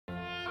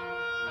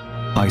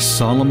I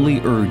solemnly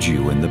urge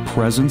you in the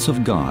presence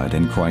of God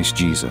and Christ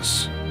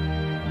Jesus.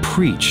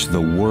 Preach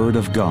the Word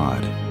of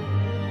God.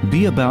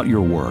 Be about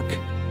your work.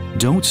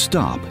 Don't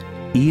stop,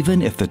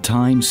 even if the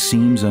time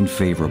seems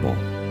unfavorable.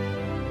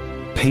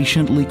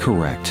 Patiently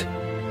correct,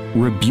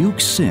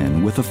 rebuke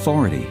sin with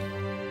authority,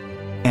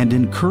 and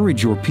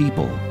encourage your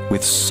people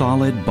with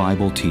solid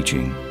Bible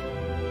teaching.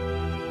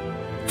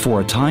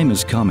 For a time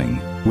is coming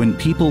when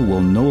people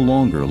will no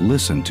longer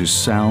listen to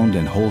sound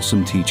and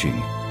wholesome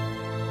teaching.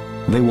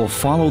 They will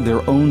follow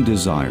their own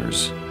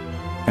desires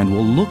and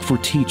will look for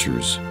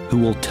teachers who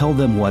will tell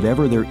them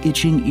whatever their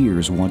itching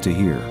ears want to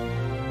hear.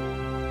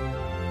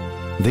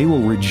 They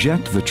will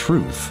reject the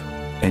truth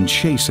and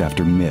chase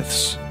after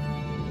myths.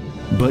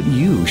 But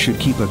you should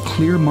keep a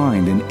clear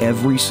mind in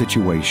every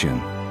situation.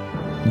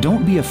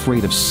 Don't be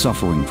afraid of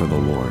suffering for the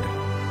Lord.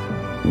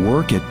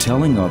 Work at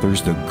telling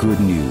others the good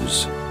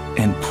news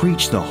and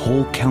preach the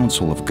whole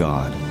counsel of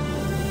God,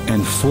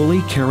 and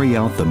fully carry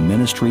out the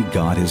ministry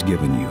God has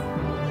given you.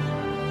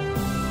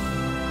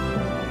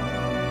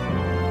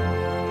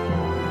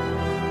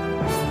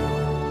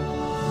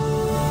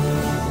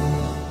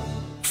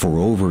 For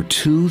over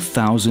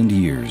 2,000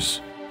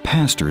 years,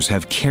 pastors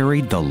have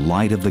carried the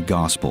light of the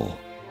gospel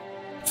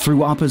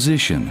through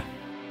opposition,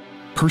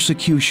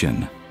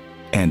 persecution,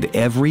 and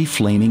every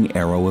flaming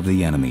arrow of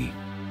the enemy.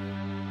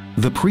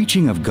 The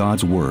preaching of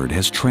God's Word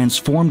has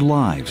transformed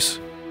lives,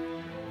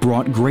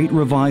 brought great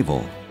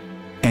revival,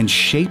 and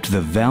shaped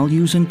the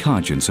values and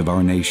conscience of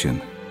our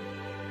nation.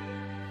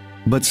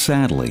 But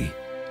sadly,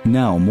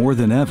 now more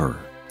than ever,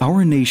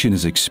 our nation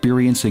is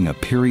experiencing a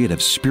period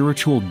of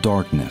spiritual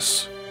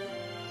darkness.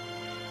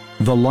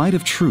 The light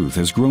of truth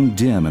has grown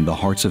dim in the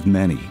hearts of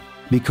many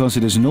because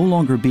it is no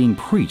longer being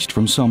preached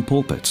from some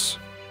pulpits.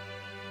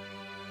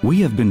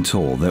 We have been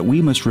told that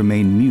we must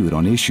remain mute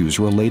on issues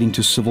relating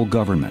to civil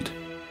government.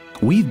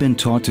 We've been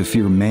taught to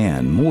fear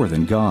man more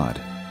than God.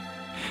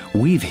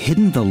 We've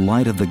hidden the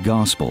light of the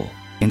gospel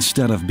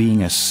instead of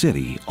being a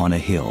city on a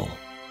hill.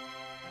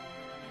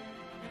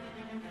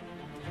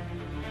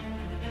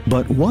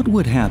 But what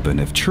would happen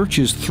if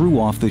churches threw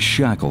off the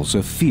shackles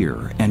of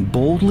fear and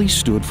boldly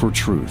stood for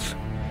truth?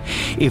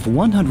 If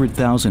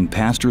 100,000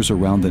 pastors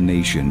around the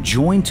nation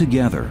joined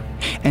together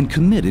and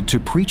committed to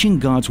preaching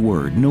God's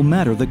Word no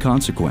matter the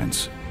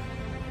consequence?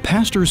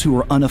 Pastors who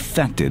are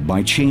unaffected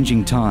by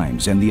changing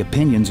times and the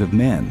opinions of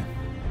men,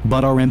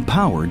 but are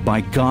empowered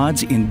by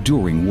God's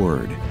enduring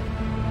Word.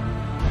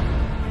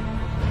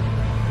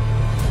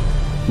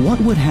 What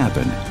would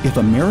happen if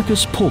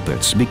America's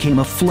pulpits became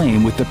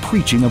aflame with the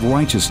preaching of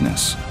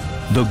righteousness?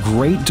 The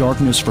great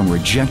darkness from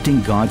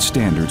rejecting God's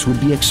standards would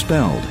be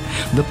expelled,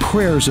 the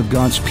prayers of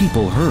God's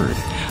people heard,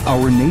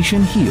 our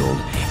nation healed,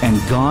 and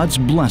God's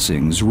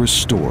blessings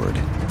restored.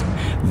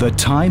 The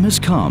time has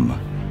come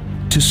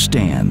to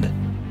stand.